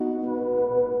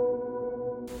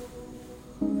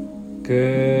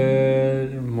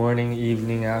Good morning,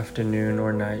 evening, afternoon,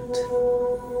 or night.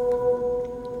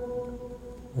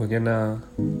 We're gonna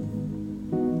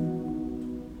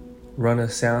run a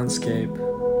soundscape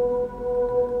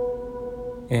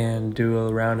and do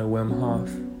a round of Wim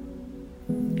Hof.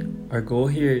 Our goal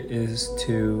here is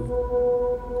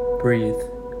to breathe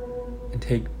and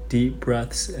take deep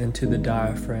breaths into the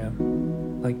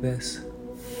diaphragm, like this.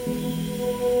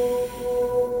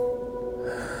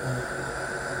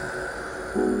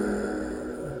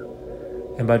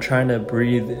 And by trying to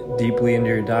breathe deeply into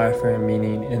your diaphragm,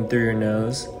 meaning in through your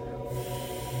nose,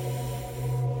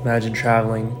 imagine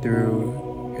traveling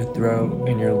through your throat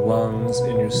and your lungs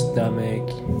and your stomach,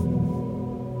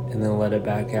 and then let it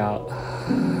back out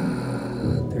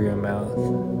through your mouth.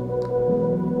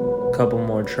 A couple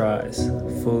more tries.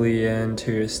 Fully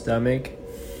into your stomach,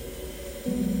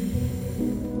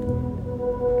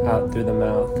 out through the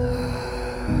mouth.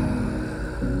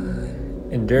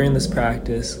 And during this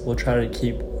practice, we'll try to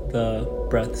keep the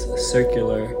breaths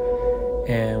circular.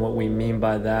 And what we mean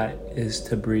by that is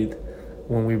to breathe.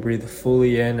 When we breathe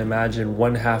fully in, imagine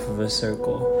one half of a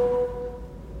circle.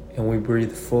 And we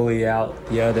breathe fully out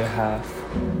the other half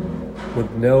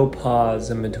with no pause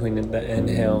in between the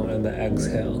inhale and the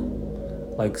exhale.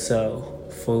 Like so.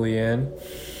 Fully in.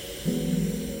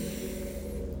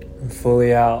 And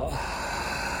fully out.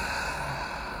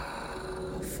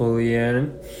 Fully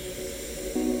in.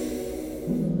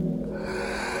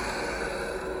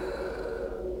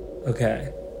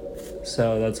 Okay,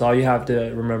 so that's all you have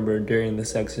to remember during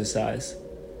this exercise,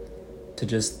 to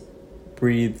just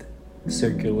breathe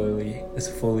circularly as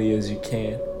fully as you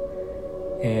can.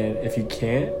 And if you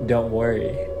can't, don't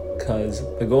worry, because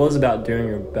the goal is about doing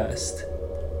your best.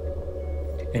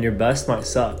 And your best might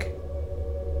suck,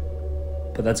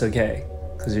 but that's okay,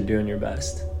 because you're doing your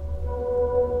best.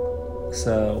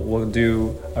 So we'll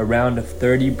do a round of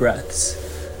 30 breaths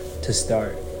to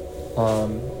start.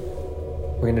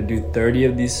 We're going to do 30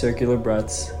 of these circular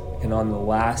breaths, and on the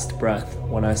last breath,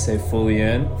 when I say fully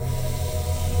in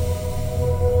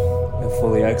and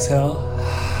fully exhale,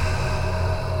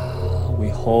 we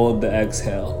hold the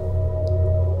exhale.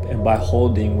 And by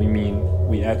holding, we mean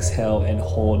we exhale and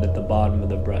hold at the bottom of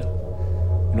the breath.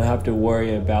 You don't have to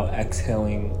worry about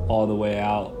exhaling all the way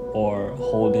out or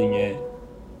holding it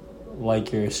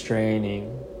like you're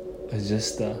straining. It's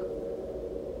just a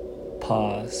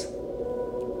pause.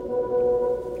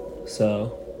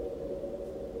 So,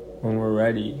 when we're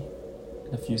ready,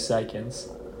 in a few seconds,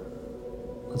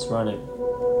 let's run it.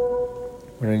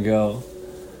 We're gonna go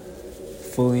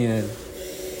fully in,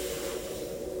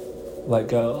 let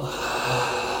go,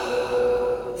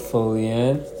 fully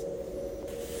in,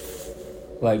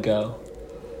 let go,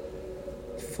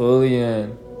 fully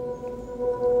in,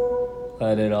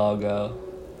 let it all go,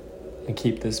 and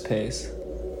keep this pace.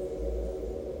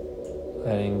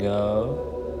 Letting go.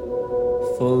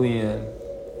 Fully in.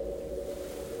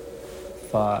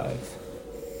 5.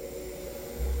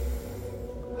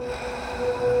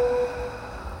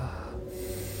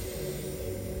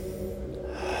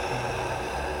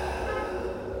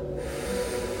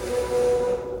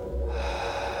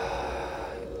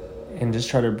 And just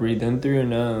try to breathe in through your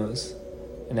nose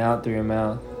and out through your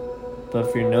mouth. But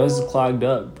if your nose is clogged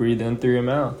up, breathe in through your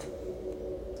mouth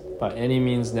by any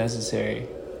means necessary.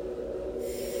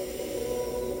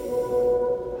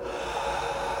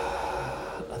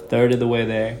 Third of the way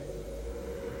there.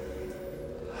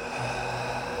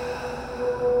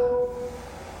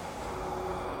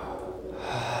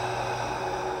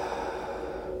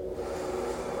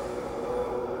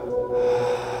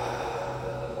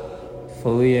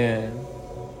 Fully in,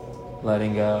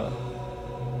 letting go.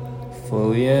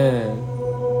 Fully in,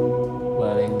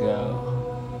 letting go.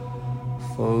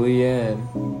 Fully in.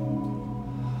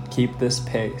 Keep this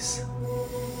pace.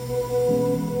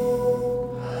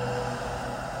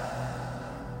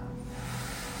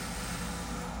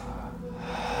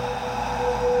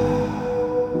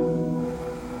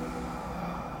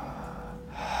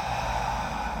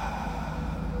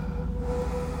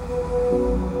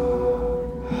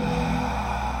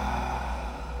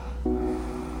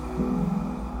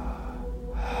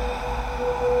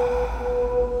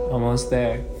 Almost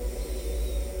there.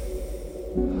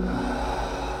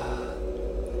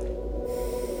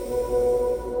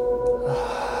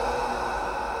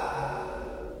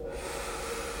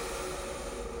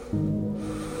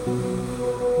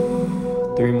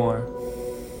 Three more.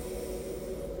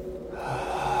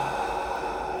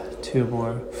 2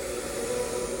 more.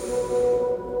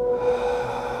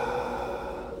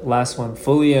 Last one.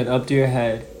 Fully in, up to your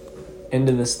head,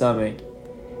 into the stomach,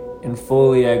 and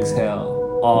fully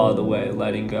exhale all the way,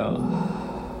 letting go.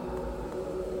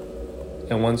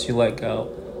 And once you let go,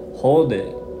 hold it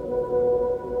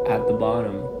at the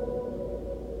bottom.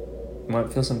 You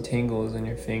might feel some tingles in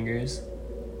your fingers.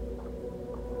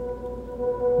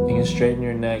 You can straighten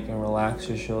your neck and relax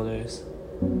your shoulders.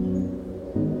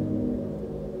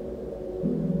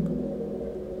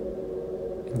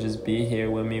 And just be here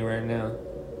with me right now.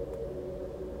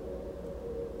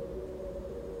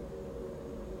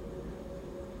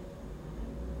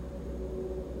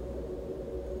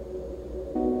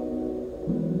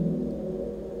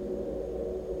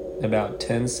 In about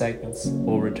 10 seconds,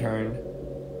 we'll return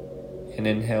and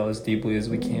inhale as deeply as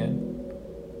we can.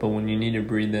 But when you need to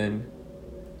breathe in,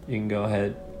 you can go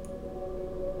ahead.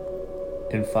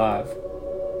 In 5,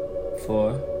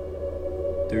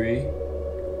 4, 3,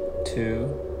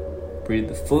 2,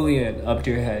 breathe fully in, up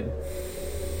to your head.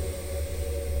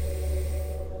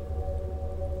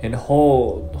 And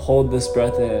hold this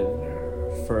breath in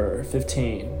for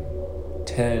 15,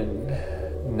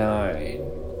 10, 9,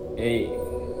 8,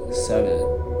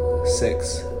 7,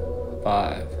 6,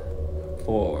 5,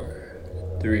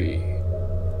 4, 3,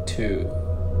 2,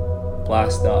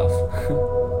 blast off.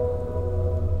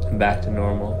 And back to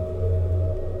normal.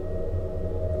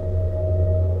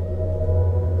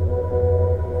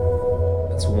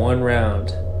 That's one round.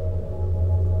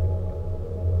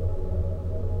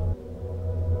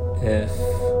 If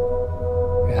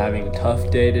you're having a tough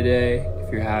day today,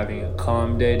 if you're having a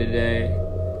calm day today,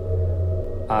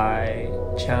 I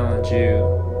challenge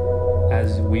you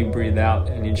as we breathe out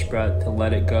in each breath to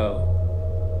let it go.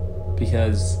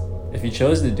 Because if you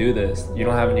chose to do this, you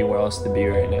don't have anywhere else to be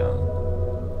right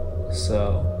now.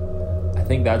 So I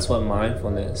think that's what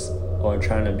mindfulness or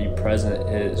trying to be present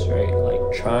is, right?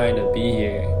 Like trying to be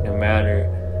here no matter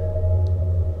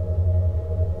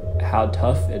how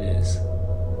tough it is.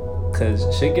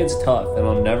 Because shit gets tough and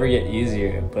it'll never get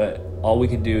easier, but all we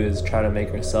can do is try to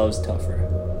make ourselves tougher.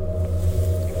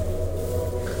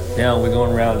 Now we're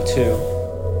going round 2.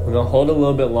 We're going to hold a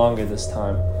little bit longer this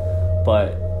time,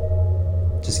 but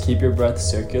just keep your breath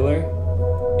circular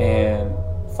and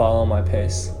follow my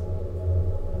pace.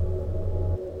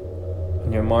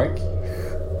 On your mark,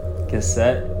 get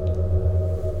set,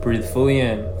 breathe fully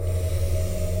in,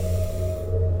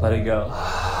 let it go.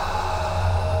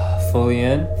 Fully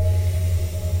in,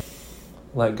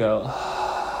 let go.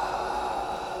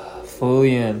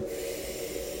 Fully in,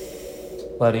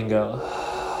 letting go.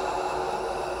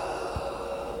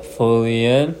 Fully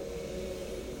in,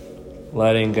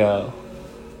 letting go.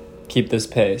 Keep this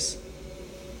pace.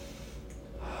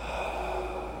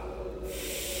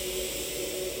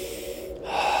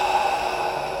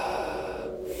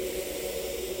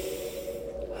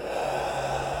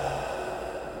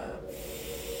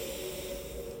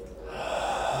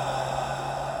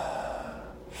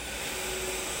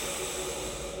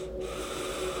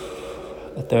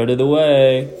 A third of the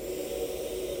way.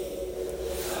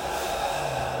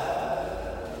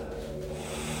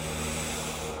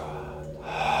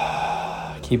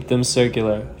 Keep them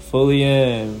circular. Fully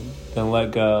in, then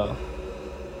let go.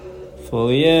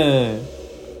 Fully in,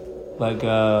 let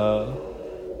go.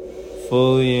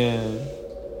 Fully in,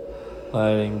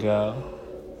 letting go.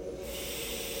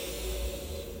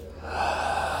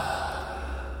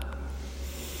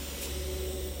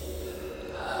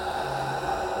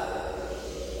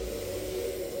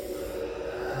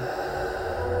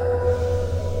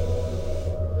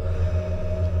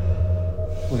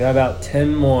 We got about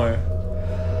 10 more.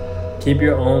 Keep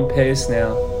your own pace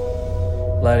now.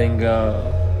 Letting go.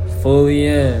 Fully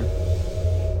in.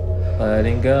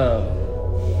 Letting go.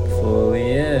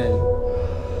 Fully in.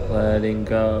 Letting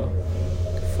go.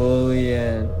 Fully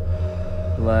in.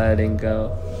 Letting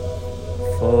go.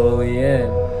 Fully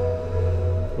in.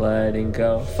 Letting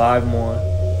go. 5 more.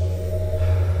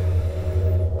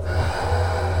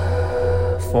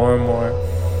 4 more.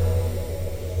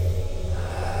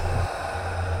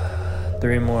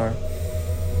 3 more.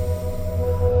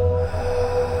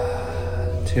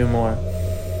 2 more.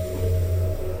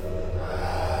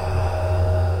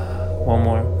 1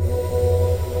 more.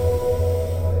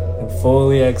 And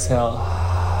fully exhale.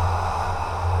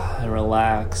 And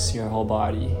relax your whole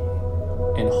body.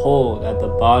 And hold at the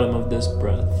bottom of this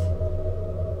breath.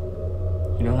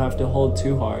 You don't have to hold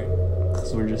too hard,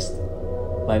 because we're just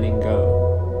letting go.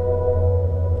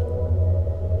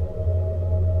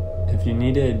 If you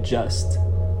need to adjust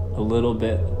a little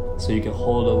bit so you can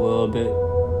hold a little bit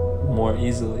more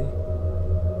easily,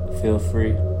 feel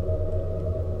free.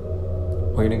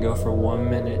 We're gonna go for 1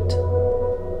 minute.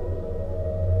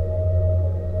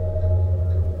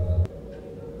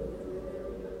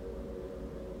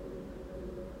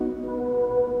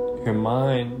 Your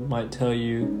mind might tell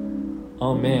you,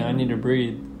 oh man, I need to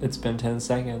breathe. It's been 10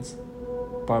 seconds.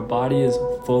 But our body is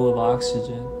full of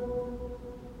oxygen.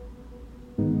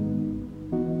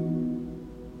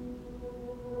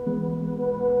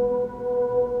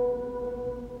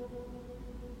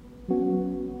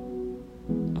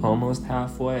 Almost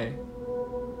halfway.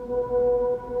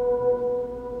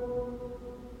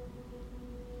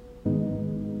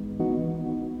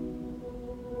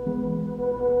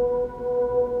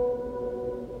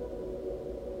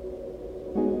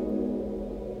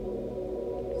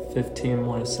 Fifteen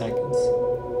more seconds.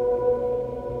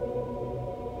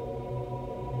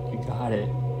 You got it.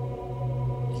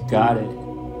 You got it.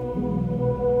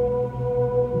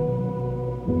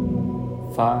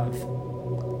 5,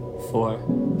 4,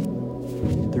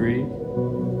 3, 2.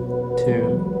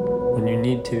 When you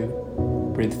need to,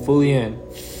 breathe fully in,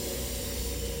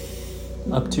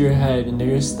 up to your head, into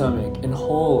your stomach, and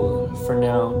hold for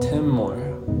now 10 more.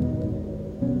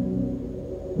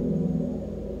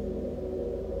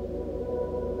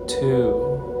 2,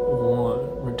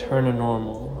 1. Return to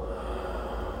normal.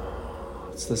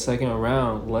 It's the second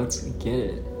round. Let's get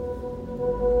it.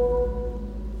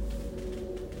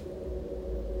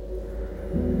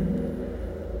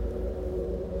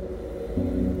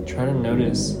 Try to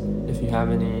notice if you have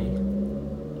any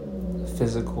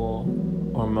physical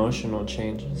or emotional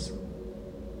changes.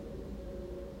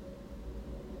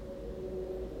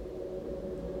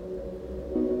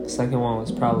 The second one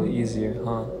was probably easier,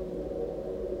 huh?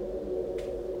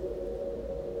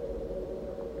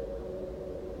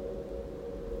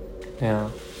 Yeah.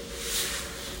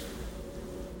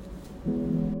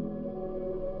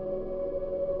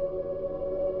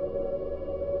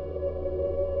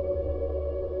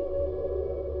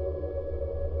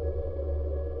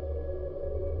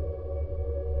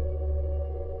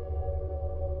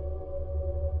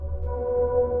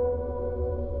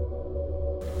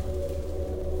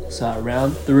 So at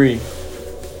round 3,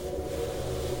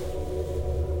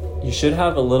 you should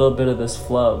have a little bit of this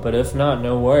flow, but if not,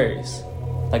 no worries.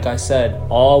 Like I said,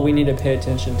 all we need to pay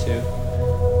attention to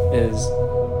is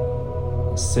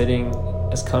sitting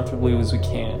as comfortably as we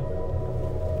can.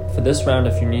 For this round,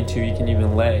 if you need to, you can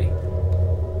even lay,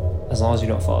 as long as you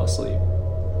don't fall asleep.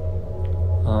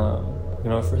 We're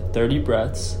going for 30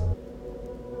 breaths,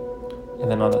 and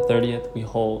then on the 30th, we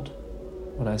hold.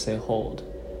 When I say hold,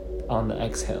 on the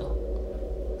exhale.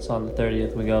 So on the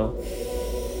 30th, we go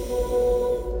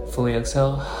fully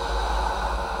exhale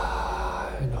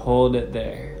and hold it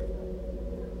there.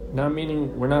 Not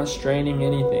meaning we're not straining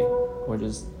anything. We're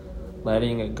just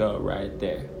letting it go right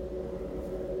there.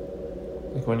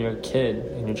 Like when you're a kid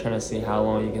and you're trying to see how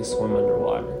long you can swim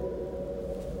underwater.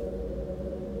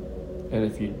 And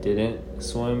if you didn't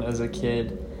swim as a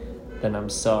kid, then I'm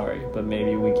sorry, but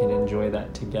maybe we can enjoy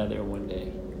that together one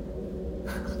day.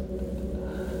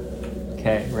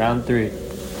 Okay, round 3.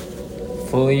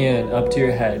 Fully in, up to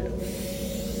your head.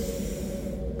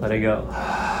 Let it go.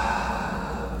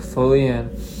 Fully in.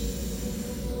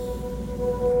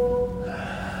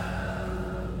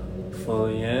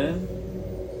 Fully in.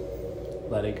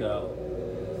 Let it go.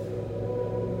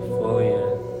 Fully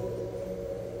in.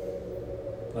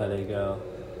 Let it go.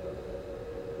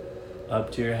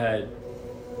 Up to your head.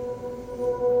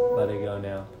 Let it go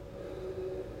now.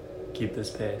 Keep this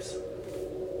pace.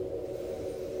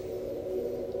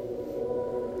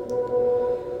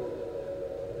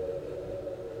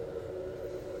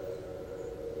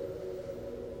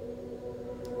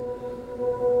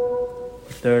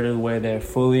 Third of the way there,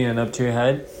 fully in, up to your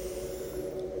head.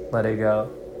 Let it go.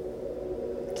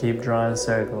 Keep drawing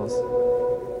circles.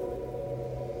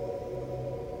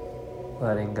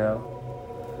 Letting go.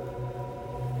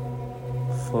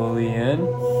 Fully in.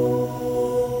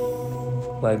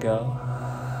 Let go.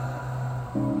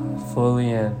 Fully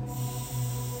in.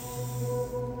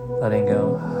 Letting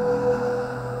go.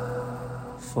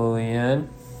 Fully in.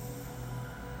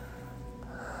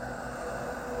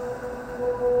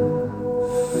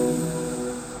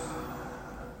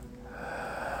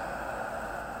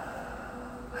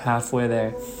 Halfway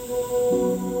there.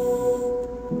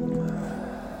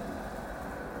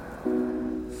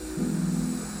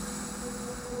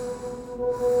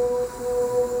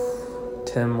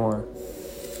 Ten more.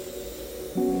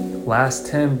 Last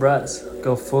 10 breaths.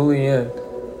 Go fully in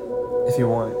if you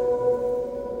want.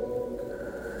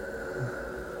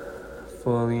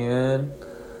 Fully in.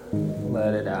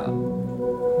 Let it out.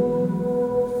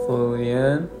 Fully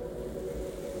in.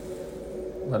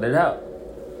 Let it out.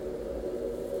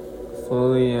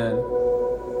 Fully in.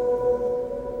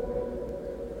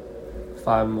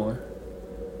 5 more.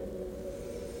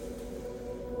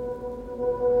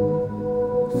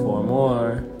 4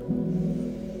 more.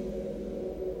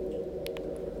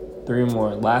 3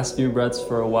 more. Last few breaths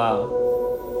for a while.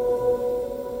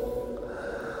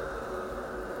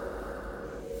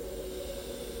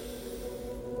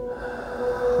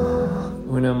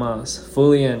 Una más.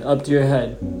 Fully in, up to your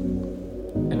head.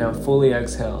 And now fully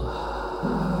exhale.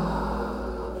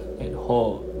 And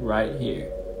hold right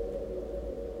here.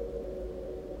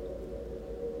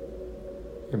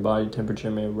 Your body temperature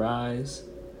may rise.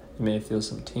 You may feel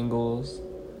some tingles.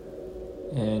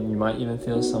 And you might even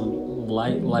feel some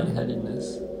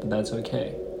lightheadedness. But that's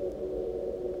okay.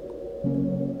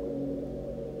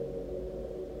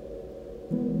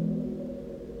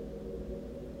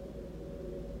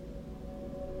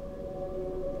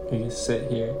 You can sit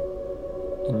here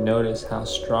and notice how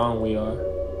strong we are.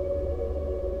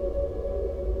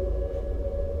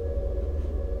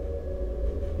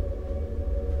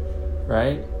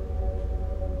 Right?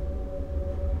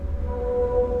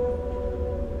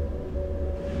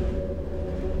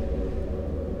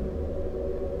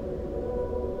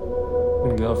 I'm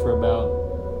gonna go for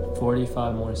about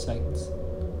 45 more seconds.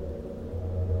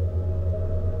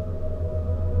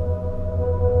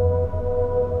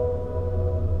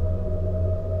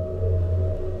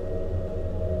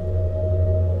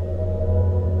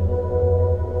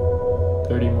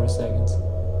 Seconds.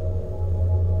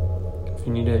 If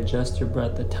you need to adjust your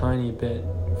breath a tiny bit,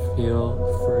 feel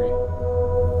free.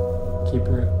 Keep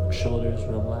your shoulders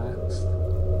relaxed.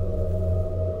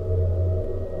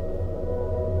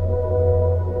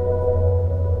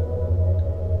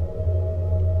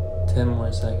 Ten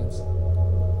more seconds.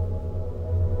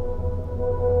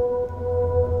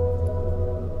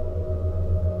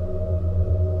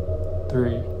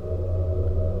 Three,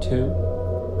 two,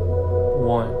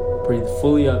 one. Breathe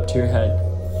fully up to your head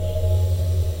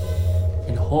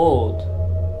and hold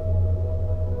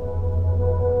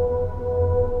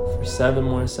for 7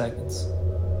 more seconds.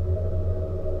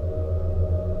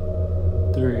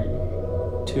 3,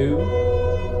 2,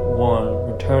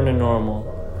 1. Return to normal.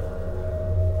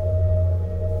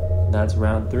 That's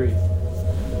round 3.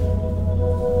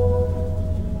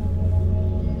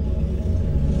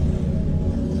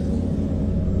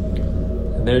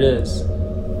 And there it is.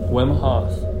 Wim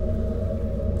Hof.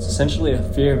 It's essentially a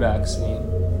fear vaccine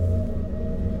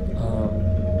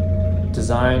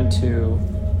designed to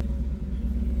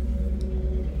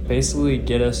basically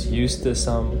get us used to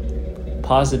some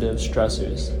positive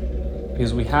stressors,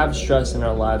 because we have stress in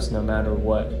our lives no matter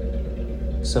what.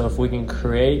 So if we can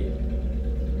create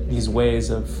these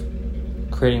ways of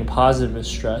creating positive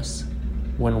stress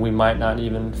when we might not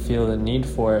even feel the need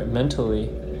for it mentally,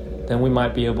 then we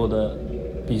might be able to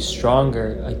be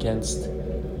stronger against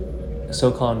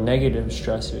so-called negative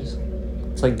stressors.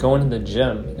 It's like going to the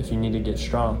gym if you need to get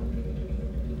strong,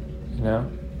 you know?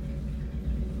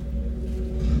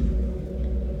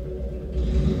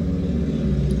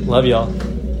 Love y'all,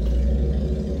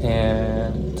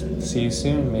 and see you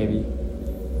soon, maybe.